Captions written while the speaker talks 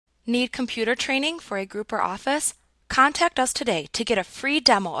Need computer training for a group or office? Contact us today to get a free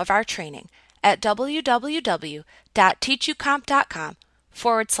demo of our training at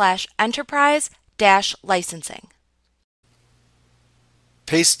www.teachucomp.com/enterprise-licensing.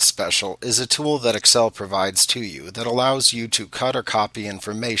 Paste Special is a tool that Excel provides to you that allows you to cut or copy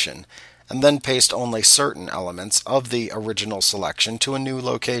information and then paste only certain elements of the original selection to a new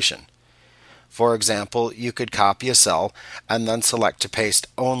location. For example, you could copy a cell and then select to paste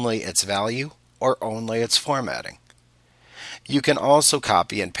only its value or only its formatting. You can also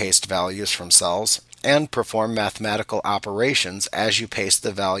copy and paste values from cells and perform mathematical operations as you paste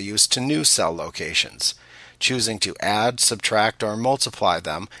the values to new cell locations, choosing to add, subtract, or multiply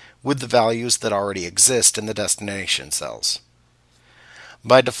them with the values that already exist in the destination cells.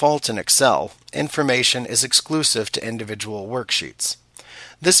 By default in Excel, information is exclusive to individual worksheets.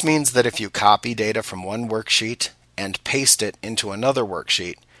 This means that if you copy data from one worksheet and paste it into another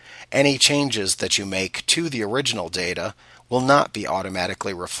worksheet, any changes that you make to the original data will not be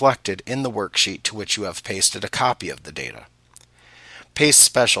automatically reflected in the worksheet to which you have pasted a copy of the data. Paste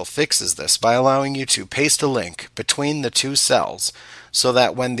Special fixes this by allowing you to paste a link between the two cells so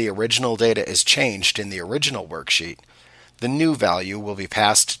that when the original data is changed in the original worksheet, the new value will be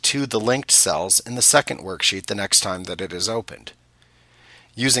passed to the linked cells in the second worksheet the next time that it is opened.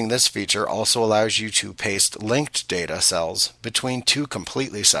 Using this feature also allows you to paste linked data cells between two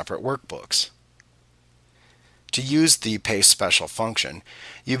completely separate workbooks. To use the Paste Special function,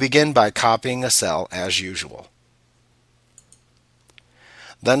 you begin by copying a cell as usual.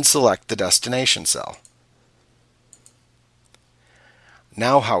 Then select the destination cell.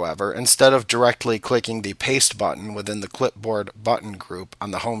 Now, however, instead of directly clicking the Paste button within the Clipboard button group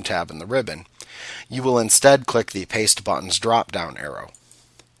on the Home tab in the ribbon, you will instead click the Paste button's drop-down arrow.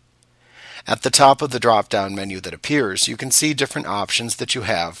 At the top of the drop-down menu that appears, you can see different options that you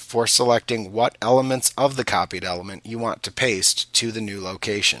have for selecting what elements of the copied element you want to paste to the new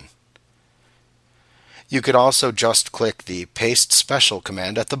location. You could also just click the Paste Special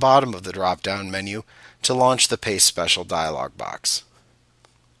command at the bottom of the drop-down menu to launch the Paste Special dialog box.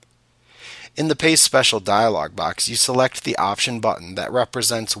 In the Paste Special dialog box, you select the option button that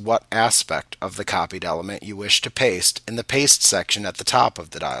represents what aspect of the copied element you wish to paste in the Paste section at the top of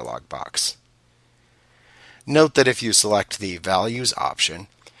the dialog box. Note that if you select the Values option,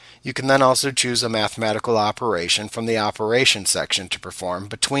 you can then also choose a mathematical operation from the Operation section to perform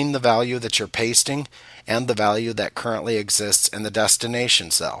between the value that you're pasting and the value that currently exists in the destination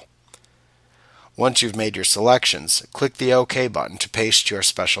cell. Once you've made your selections, click the OK button to paste your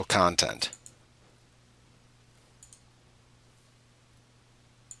special content.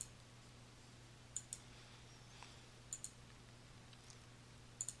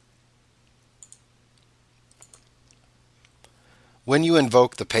 When you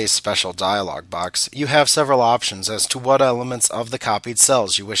invoke the Paste Special dialog box, you have several options as to what elements of the copied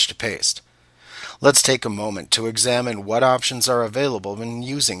cells you wish to paste. Let's take a moment to examine what options are available when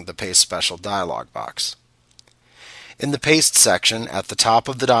using the Paste Special dialog box. In the Paste section at the top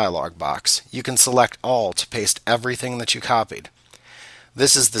of the dialog box, you can select All to paste everything that you copied.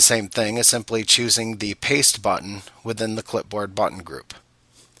 This is the same thing as simply choosing the Paste button within the Clipboard button group.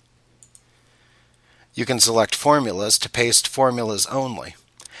 You can select Formulas to paste formulas only.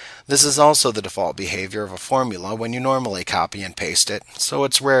 This is also the default behavior of a formula when you normally copy and paste it, so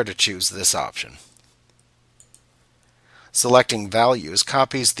it's rare to choose this option. Selecting Values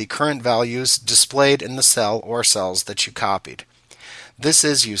copies the current values displayed in the cell or cells that you copied. This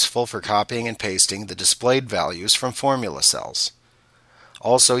is useful for copying and pasting the displayed values from formula cells.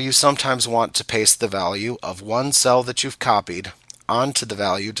 Also, you sometimes want to paste the value of one cell that you've copied onto the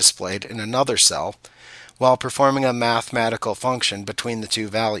value displayed in another cell while performing a mathematical function between the two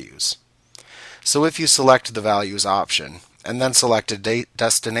values. So if you select the Values option, and then select a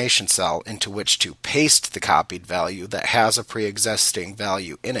destination cell into which to paste the copied value that has a pre-existing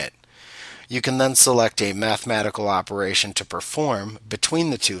value in it, you can then select a mathematical operation to perform between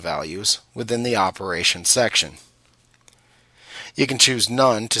the two values within the Operation section. You can choose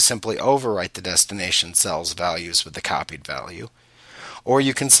None to simply overwrite the destination cell's values with the copied value, or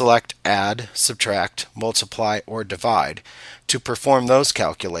you can select Add, Subtract, Multiply, or Divide to perform those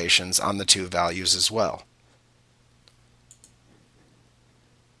calculations on the two values as well.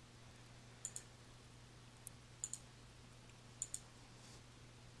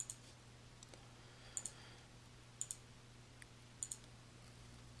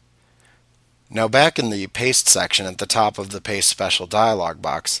 Now back in the Paste section at the top of the Paste Special dialog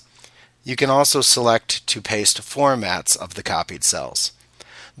box, you can also select to paste formats of the copied cells.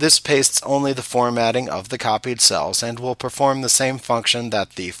 This pastes only the formatting of the copied cells and will perform the same function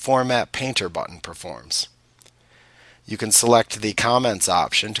that the Format Painter button performs. You can select the Comments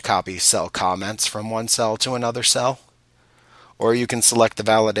option to copy cell comments from one cell to another cell, or you can select the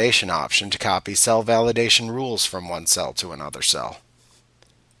Validation option to copy cell validation rules from one cell to another cell.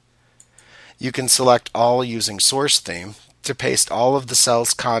 You can select All using Source Theme to paste all of the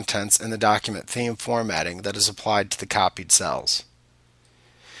cell's contents in the document theme formatting that is applied to the copied cells.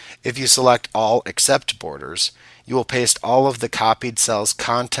 If you select All except Borders, you will paste all of the copied cell's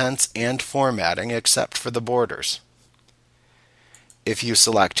contents and formatting except for the borders. If you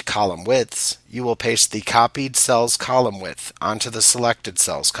select Column Widths, you will paste the copied cell's column width onto the selected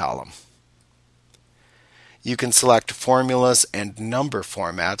cell's column. You can select Formulas and Number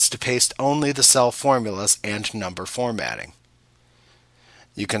formats to paste only the cell formulas and number formatting.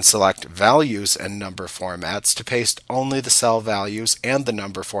 You can select Values and Number formats to paste only the cell values and the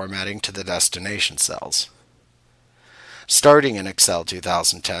number formatting to the destination cells. Starting in Excel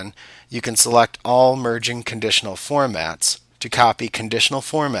 2010, you can select All Merging Conditional Formats to copy conditional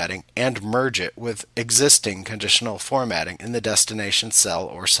formatting and merge it with existing conditional formatting in the destination cell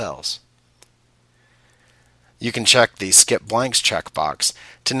or cells. You can check the Skip Blanks checkbox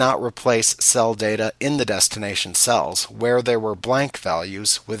to not replace cell data in the destination cells where there were blank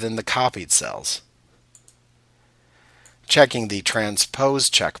values within the copied cells. Checking the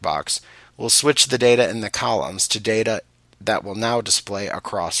Transpose checkbox will switch the data in the columns to data that will now display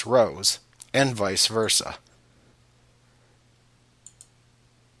across rows, and vice versa.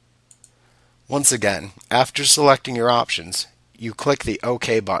 Once again, after selecting your options, you click the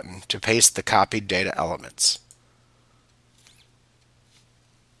OK button to paste the copied data elements.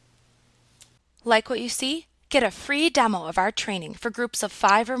 Like what you see? Get a free demo of our training for groups of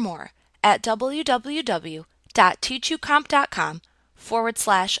 5 or more at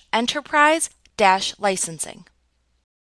www.teachucomp.com/enterprise-licensing.